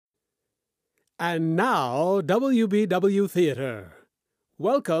And now, WBW Theater.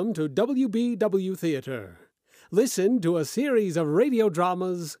 Welcome to WBW Theater. Listen to a series of radio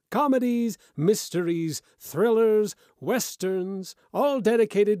dramas, comedies, mysteries, thrillers, westerns, all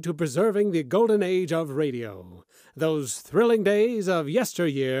dedicated to preserving the golden age of radio. Those thrilling days of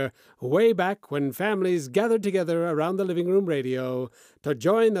yesteryear, way back when families gathered together around the living room radio to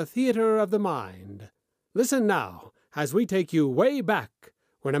join the theater of the mind. Listen now as we take you way back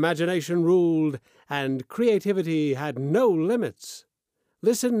when imagination ruled and creativity had no limits.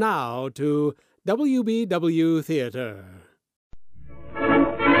 Listen now to WBW Theater.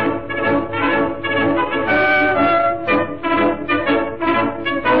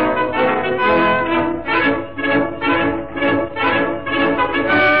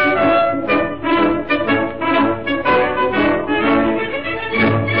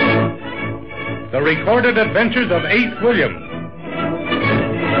 The Recorded Adventures of Ace Williams.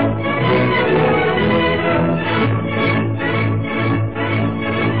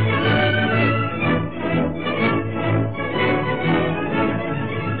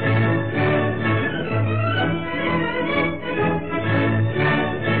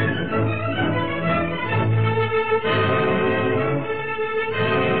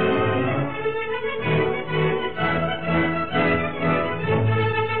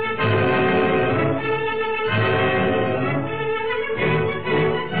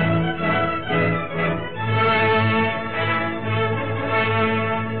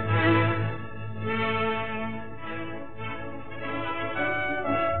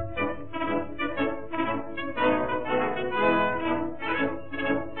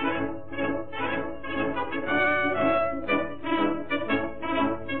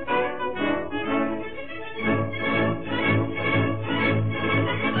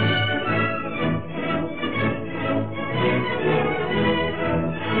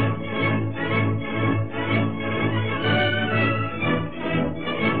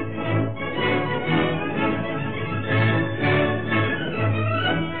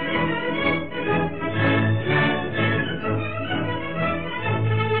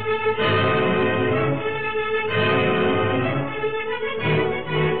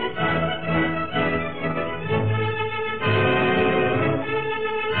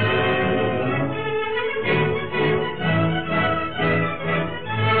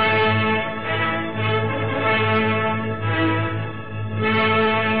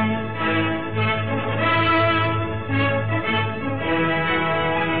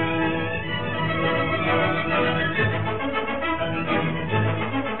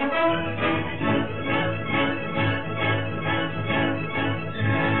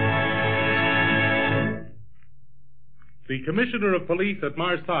 The Commissioner of Police at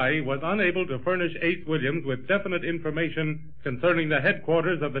Marseille was unable to furnish Ace Williams with definite information concerning the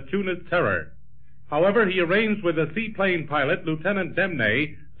headquarters of the Tunis Terror. However, he arranged with a seaplane pilot, Lieutenant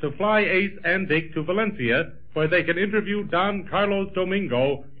Demne, to fly Ace and Dick to Valencia, where they can interview Don Carlos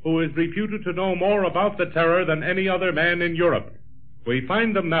Domingo, who is reputed to know more about the Terror than any other man in Europe. We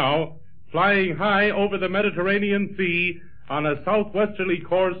find them now, flying high over the Mediterranean Sea on a southwesterly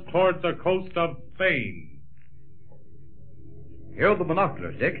course towards the coast of Spain. Here are the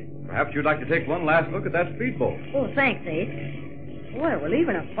binoculars, Dick. Perhaps you'd like to take one last look at that speedboat. Oh, thanks, Ace. Boy, we're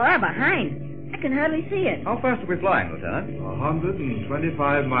leaving it far behind. I can hardly see it. How fast are we flying, Lieutenant?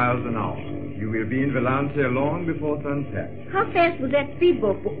 125 miles an hour. You will be in Valencia long before sunset. How fast was that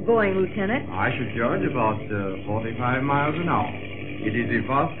speedboat going, Lieutenant? I should judge about 45 miles an hour. It is the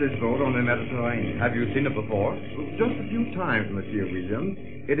fastest boat on the Mediterranean. Have you seen it before? Just a few times, Monsieur Williams.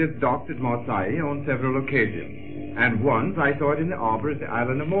 It has docked at Marseille on several occasions. And once I saw it in the harbor at the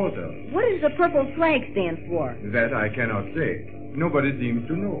island of Malta. What does the purple flag stand for? That I cannot say. Nobody seems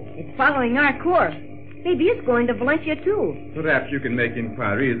to know. It's following our course. Maybe it's going to Valencia, too. Perhaps you can make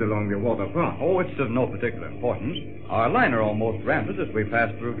inquiries along the waterfront. Oh, it's of no particular importance. Our liner almost rammed us as we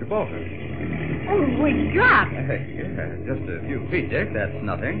passed through Gibraltar. Oh, we dropped. Yeah, just a few feet, Dick. That's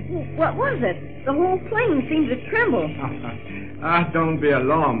nothing. What was it? The whole plane seemed to tremble. Don't be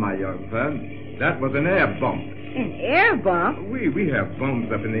alarmed, my young friend. That was an air bump. An air bump? We have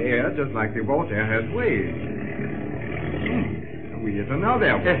bumps up in the air just like the water has waves. We hit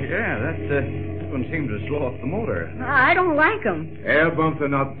another one. Yeah, that one seemed to slow up the motor. I don't like them. Air bumps are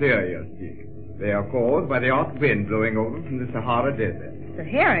not serious, Dick. They are caused by the hot wind blowing over from the Sahara Desert.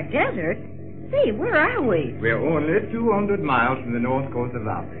 Sahara Desert? Say, where are we? We're only 200 miles from the north coast of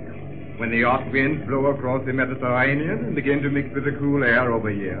Africa. When the hot winds blow across the Mediterranean and begin to mix with the cool air over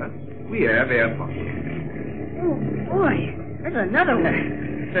here, we have air pockets. Oh, boy, there's another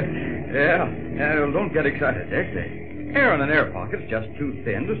one. Yeah, well, don't get excited, Dick. Air in an air pocket's just too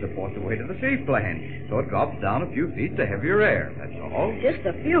thin to support the weight of the seaplane, so it drops down a few feet to heavier air, that's all. Just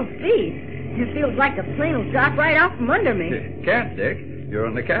a few feet. It feels like the plane will drop right out from under me. It can't, Dick. You're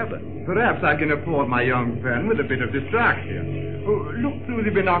in the cabin. Perhaps I can afford my young friend with a bit of distraction. Oh, look through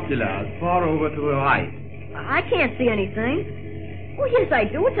the binoculars, far over to the right. I can't see anything. Oh, yes, I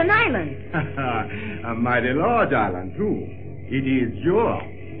do. It's an island. A mighty large island, too. It is Europe.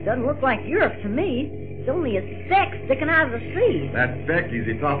 Doesn't look like Europe to me. It's only a speck sticking out of the sea. That speck is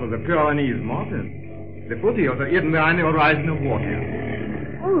the top of the Pyrenees Mountains. The foothills are hidden behind the horizon of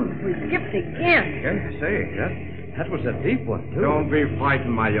water. Oh, we skipped again. Yeah, say, that was a deep one, too. Don't be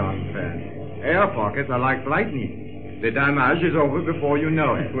frightened, my young friend. Air pockets are like lightning. The damage is over before you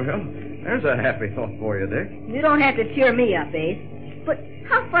know it. Well, there's a happy thought for you, Dick. You don't have to cheer me up, Ace. But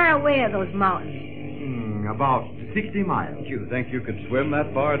how far away are those mountains? About 60 miles. Do you think you could swim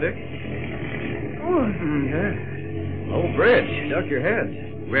that far, Dick? Oh, Yeah. Low bridge. Duck your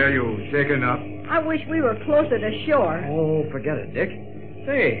head. Were you shaken up? I wish we were closer to shore. Oh, forget it, Dick.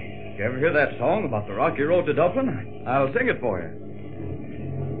 Say, you ever hear that song about the rocky road to Dublin? I'll sing it for you.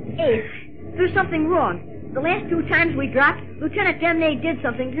 Ace, there's something wrong. The last 2 times we dropped, Lieutenant Demne did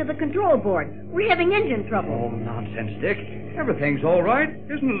something to the control board. We're having engine trouble. Oh, nonsense, Dick. Everything's all right,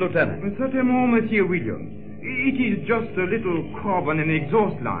 isn't it, Lieutenant? Certainement, Monsieur Williams. It is just a little carbon in the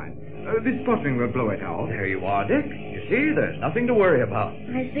exhaust line. This sputtering will blow it out. There you are, Dick. You see, there's nothing to worry about.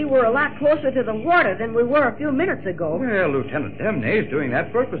 I see we're a lot closer to the water than we were a few minutes ago. Well, Lieutenant Demne's doing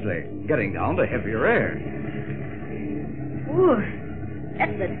that purposely, getting down to heavier air. Ooh,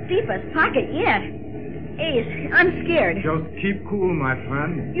 that's the deepest pocket yet. Ace, I'm scared. Just keep cool, my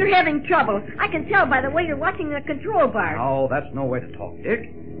friend. You're having trouble. I can tell by the way you're watching the control bar. Oh, that's no way to talk,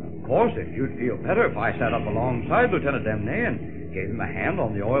 Dick. Of course, if you'd feel better if I sat up alongside Lieutenant Demne and gave him a hand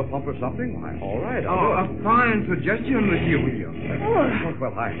on the oil pump or something, why, all right. A fine suggestion, Monsieur Williams.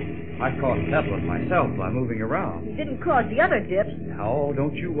 Well, I caused that one myself by moving around. You didn't cause the other dips. Now,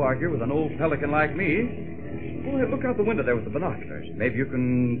 don't you argue with an old pelican like me. Well, look out the window there with the binoculars. Maybe you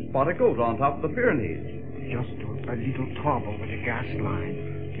can spot a goat on top of the Pyrenees. Just a little trouble with the gas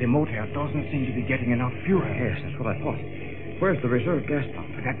line. The motor doesn't seem to be getting enough fuel. Yes, that's what I thought. Where's the reserve gas pump?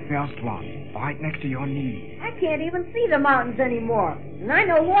 That first one, right next to your knee. I can't even see the mountains anymore. And I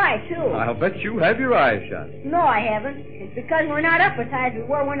know why, too. I'll bet you have your eyes shut. No, I haven't. It's because we're not up as high as we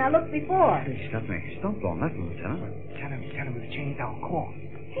were when I looked before. He's got me stumped on that, Lieutenant. Tell him we've changed our course.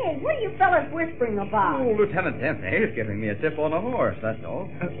 Hey, what are you fellas whispering about? Oh, Lieutenant Demne is giving me a tip on a horse, that's all.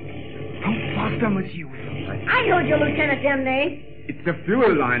 Come faster, Monsieur Williams. I heard you, Lieutenant Demne. It's the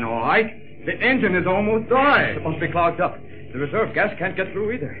fuel line, all right. The engine is almost dry. It must be clogged up. The reserve gas can't get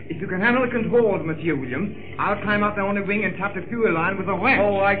through either. If you can handle the controls, Monsieur Williams, I'll climb out there on the wing and tap the fuel line with a wrench.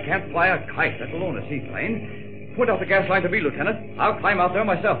 Oh, I can't fly a kite, let alone a seaplane. Point out the gas line to me, Lieutenant. I'll climb out there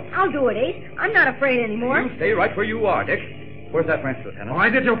myself. I'll do it, Ace. I'm not afraid anymore. You stay right where you are, Dick. Where's that wrench, Lieutenant?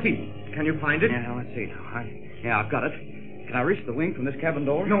 Right at your feet. Can you find it? Yeah, let's see now. Yeah, I've got it. Can I reach the wing from this cabin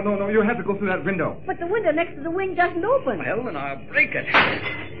door? No. You have to go through that window. But the window next to the wing doesn't open. Well, then I'll break it.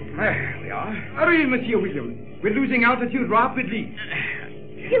 There we are. Hurry, Monsieur Williams. We're losing altitude rapidly.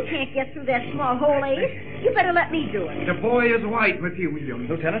 You can't get through that small hole, Ace. You better let me do it. The boy is right, Monsieur Williams.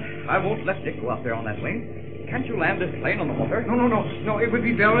 Lieutenant, I won't let Dick go out there on that wing. Can't you land this plane on the water? No. It would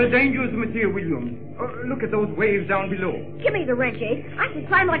be very dangerous, Monsieur Williams. Look at those waves down below. Give me the wrench, Ace. I can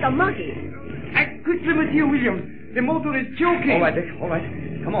climb like a monkey. Act quickly, Monsieur Williams. The motor is choking. All right, Dick. All right.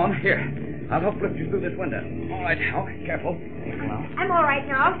 Come on, here. I'll help lift you through this window. All right, now, careful. I'm all right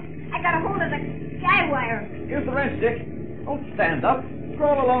now. I got a hold of the guy wire. Here's the wrench, Dick. Don't stand up.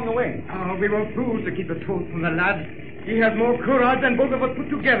 Crawl along the wing. We were fools to keep the truth from the lad. He has more courage than both of us put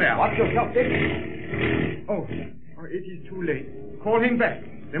together. Watch yourself, Dick. Oh, it is too late. Call him back.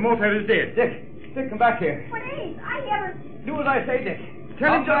 The motor is dead. Dick, come back here. But Ace, I haven't... Do as I say, Dick.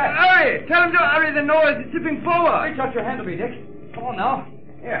 Tell him to hurry. Tell him to hurry. The nose is tipping forward. Reach out your hand to me, Dick. Come on now.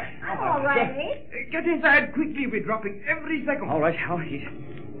 Here. I'm all right, Ace. Get inside quickly. We're dropping every second. All right, now he's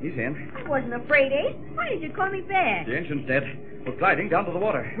in. I wasn't afraid, Ace. Why did you call me back? The engine's dead. We're gliding down to the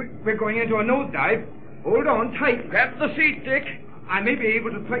water. We're going into a nosedive. Hold on tight. Grab the seat, Dick. I may be able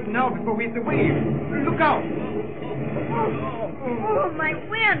to straighten out before we hit the wave. Look out. Oh, my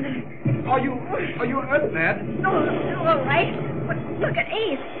wind. Are you hurt, lad? No, all right. But look at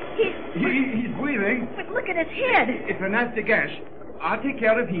Ace. He's breathing. But look at his head. It's a nasty gash. I'll take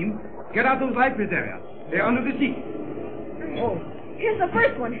care of him. Get out those life preservers. They're under the seat. Oh, here's the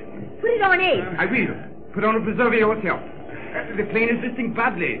first one. Put it on Ace. I will. Put on a preserver yourself. The plane is listing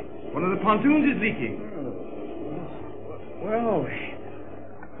badly. One of the pontoons is leaking. Well,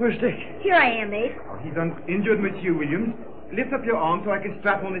 Where's Dick? Here I am, Ace. Oh, he's injured, Monsieur Williams. Lift up your arm so I can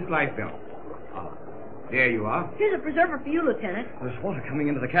strap on his life belt. Ah, there you are. Here's a preserver for you, Lieutenant. There's water coming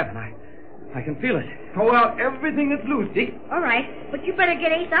into the cabin. I can feel it. Throw out everything that's loose, Dick. All right, but you better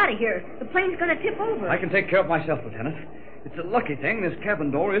get Ace out of here. The plane's going to tip over. I can take care of myself, Lieutenant. It's a lucky thing this cabin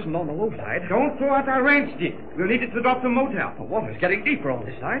door isn't on the low side. Don't throw out our wrench, Dick. We'll need it to drop the motel. The water's getting deeper on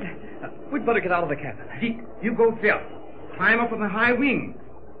this side. We'd better get out of the cabin. Dick, you go first. Climb up on the high wing.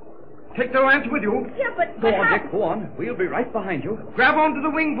 Take the wrench with you. Yeah, but... Go on, Dick, go on. We'll be right behind you. Grab onto the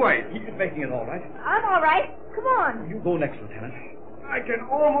wing, boys. He's making it all right. I'm all right. Come on. You go next, Lieutenant. I can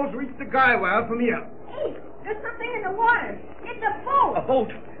almost reach the guy wire from here. Hey, there's something in the water. It's a boat. A boat.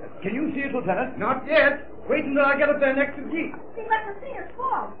 Can you see it, Lieutenant? Not yet. Wait until I get up there next to Dick. See, let the thing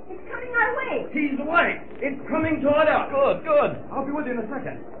fall. It's coming our way. He's away. It's coming toward us. Good. I'll be with you in a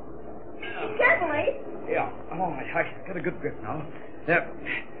second. Be careful, Ace. Yeah. Oh, I got a good grip now. There.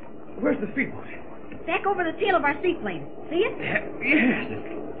 Where's the speedboat? Back over the tail of our seaplane. See it? Yes,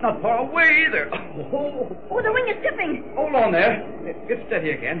 it's not far away either. Oh, the wing is tipping. Hold on there. Get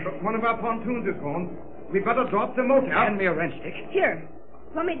steady again. One of our pontoons is gone. We've got to drop the motor. Hand me a wrench, Dick. Here.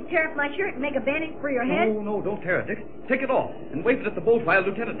 Want me to tear up my shirt and make a bandage for your head? No, don't tear it, Dick. Take it off and wave it at the boat while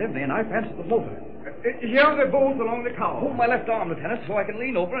Lieutenant Debney and I answer the motor. Here are the bolts along the cowl. Hold my left arm, Lieutenant, so I can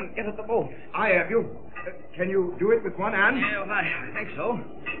lean over and get at the boat. I have you. Can you do it with one hand? Yeah, well, I think so.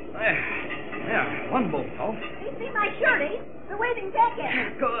 There, one bolt off. You see my shirt, Ace? They're waving back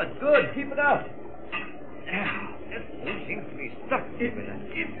at me. Good. Keep it up. Now, this boat seems to be stuck.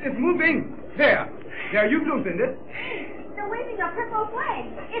 It's moving. There, you've loosened it. They're waving a purple flag.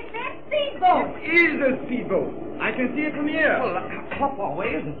 It's that speedboat. It is a speedboat. I can see it from here. Well, how far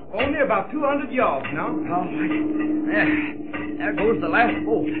away is it? Only about 200 yards now. All right. There goes the last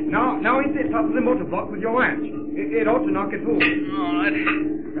boat. Now hit the top of the motor block with your wrench. It ought to knock it through. All right.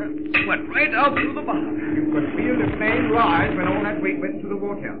 Went right out through the bottom. You could feel the plane rise when all that weight went into the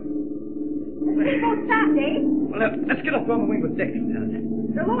water. The speedboat stopped, Ace. Well, let's get up on the wing with Dick,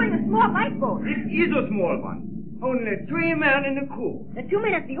 Lieutenant. They're lowering a small lifeboat. It is a small one. Only 3 men in the crew. The 2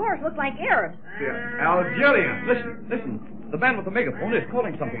 men at the oars look like Arabs. They're Algerians. Listen. The man with the megaphone is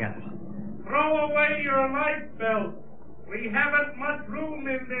calling something at us. Throw away your life belt. We haven't much room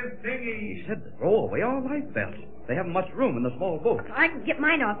in this dinghy. He said to throw away our life belts. They haven't much room in the small boat. I can get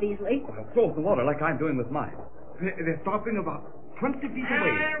mine off easily. Well, throw it in the water like I'm doing with mine. They're stopping about 20 feet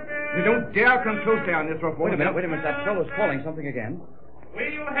away. We don't dare come close there on this rough water. Wait a minute. That fellow's calling something again.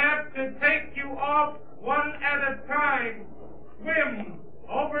 We'll have to take you off one at a time. Swim.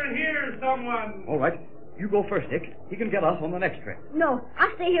 Over here, someone. All right. You go first, Dick. He can get us on the next trip. No,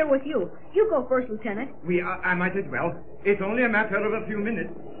 I'll stay here with you. You go first, Lieutenant. I might as well. It's only a matter of a few minutes.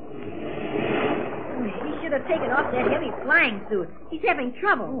 He should have taken off that heavy flying suit. He's having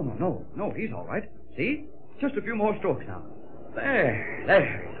trouble. Oh, no. He's all right. See? Just a few more strokes now.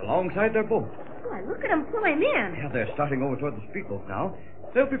 There. He's alongside their boat. Boy, look at him pull him in. Yeah, they're starting over toward the speedboat now.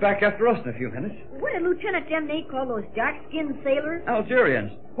 They'll be back after us in a few minutes. What did Lieutenant Demnay call those dark-skinned sailors?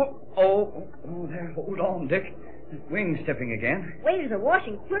 Algerians. Oh, there. Hold on, Dick. The wing's tipping again. Waves are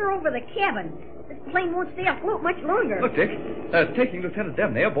washing clear over the cabin. This plane won't stay afloat much longer. Look, Dick. They're taking Lieutenant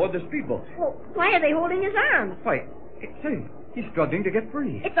Demnay aboard the speedboat. Well, why are they holding his arms? Why, say, he's struggling to get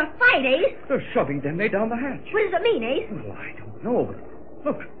free. It's a fight, Ace. They're shoving Demnay down the hatch. What does it mean, Ace? Well, I don't know,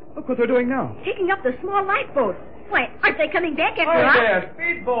 but look what they're doing now. Taking up the small lifeboat. Why, aren't they coming back after Hi us? there,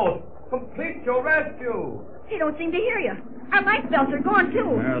 speedboat. Complete your rescue. They don't seem to hear you. Our life belts are gone,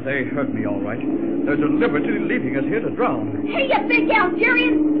 too. They hurt me all right. They're deliberately leaving us here to drown. Hey, you big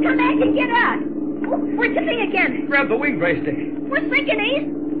Algerians! Come back and get us! Oh, we're tipping again. Grab the wing brace, Dick. We're sinking, Ace.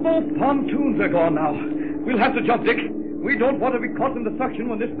 Both pontoons are gone now. We'll have to jump, Dick. We don't want to be caught in the suction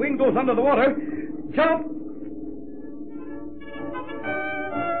when this wing goes under the water. Jump!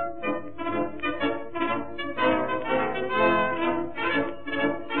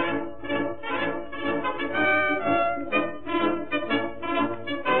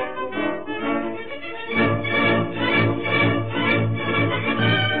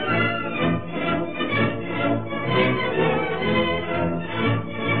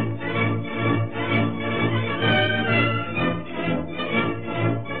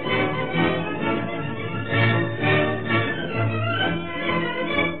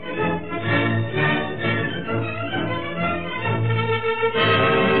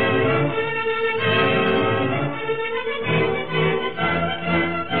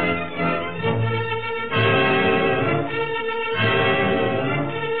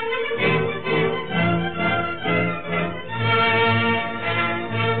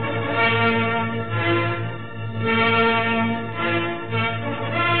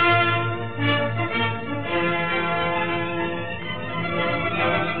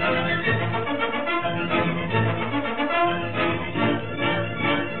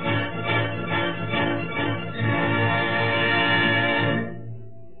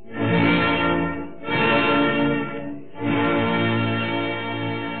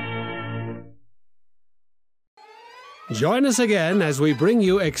 Join us again as we bring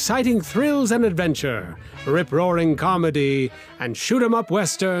you exciting thrills and adventure, rip-roaring comedy, and shoot-'em-up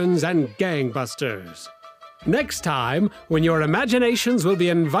westerns and gangbusters. Next time, when your imaginations will be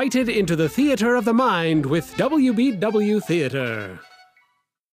invited into the theater of the mind with WBW Theater.